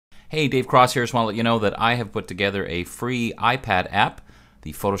Hey, Dave Cross here. Just want to let you know that I have put together a free iPad app,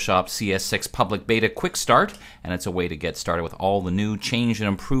 the Photoshop CS6 Public Beta Quickstart, and it's a way to get started with all the new, changed, and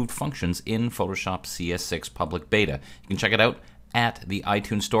improved functions in Photoshop CS6 Public Beta. You can check it out at the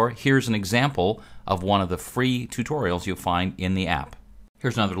iTunes Store. Here's an example of one of the free tutorials you'll find in the app.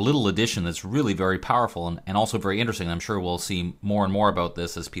 Here's another little addition that's really very powerful and also very interesting. I'm sure we'll see more and more about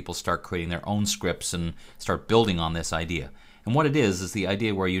this as people start creating their own scripts and start building on this idea. And what it is the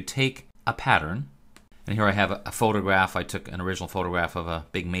idea where you take a pattern, and here I have a photograph. I took an original photograph of a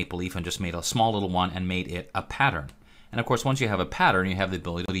big maple leaf and just made a small little one and made it a pattern. And of course, once you have a pattern, you have the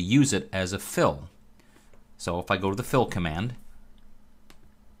ability to use it as a fill. So if I go to the fill command,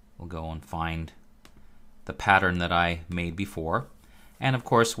 we'll go and find the pattern that I made before. And of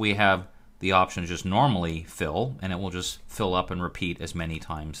course, we have the option to just normally fill, and it will just fill up and repeat as many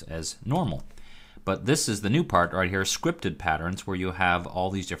times as normal. But this is the new part right here, scripted patterns, where you have all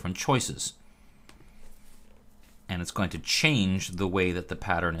these different choices. And it's going to change the way that the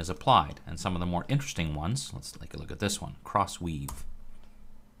pattern is applied. And some of the more interesting ones, let's take a look at this one, cross weave.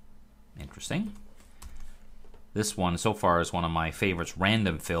 Interesting. This one so far is one of my favorites,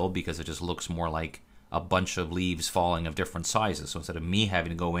 random fill, because it just looks more like a bunch of leaves falling of different sizes. So instead of me having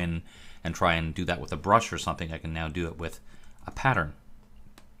to go in and try and do that with a brush or something, I can now do it with a pattern.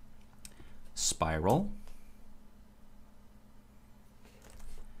 Spiral,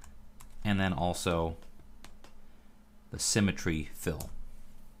 and then also the symmetry fill.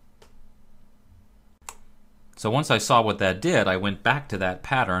 So once I saw what that did, I went back to that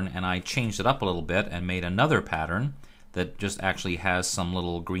pattern and I changed it up a little bit and made another pattern that just actually has some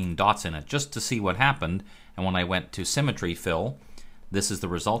little green dots in it, just to see what happened. And when I went to symmetry fill, this is the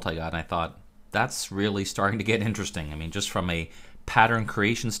result I got, and I thought, that's really starting to get interesting. I mean, just from a pattern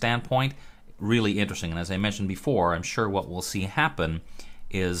creation standpoint, really interesting. And as I mentioned before, I'm sure what we'll see happen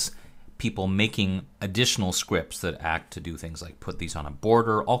is people making additional scripts that act to do things like put these on a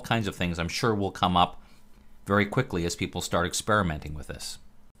border, all kinds of things I'm sure will come up very quickly as people start experimenting with this.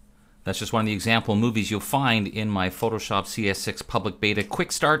 That's just one of the example movies you'll find in my Photoshop CS6 Public Beta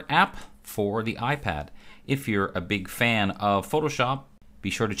Quickstart app for the iPad. If you're a big fan of Photoshop, be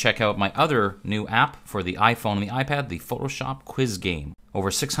sure to check out my other new app for the iPhone and the iPad, the Photoshop Quiz Game. Over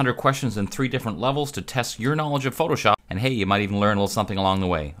 600 questions in 3 different levels to test your knowledge of Photoshop. And hey, you might even learn a little something along the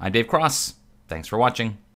way. I'm Dave Cross. Thanks for watching.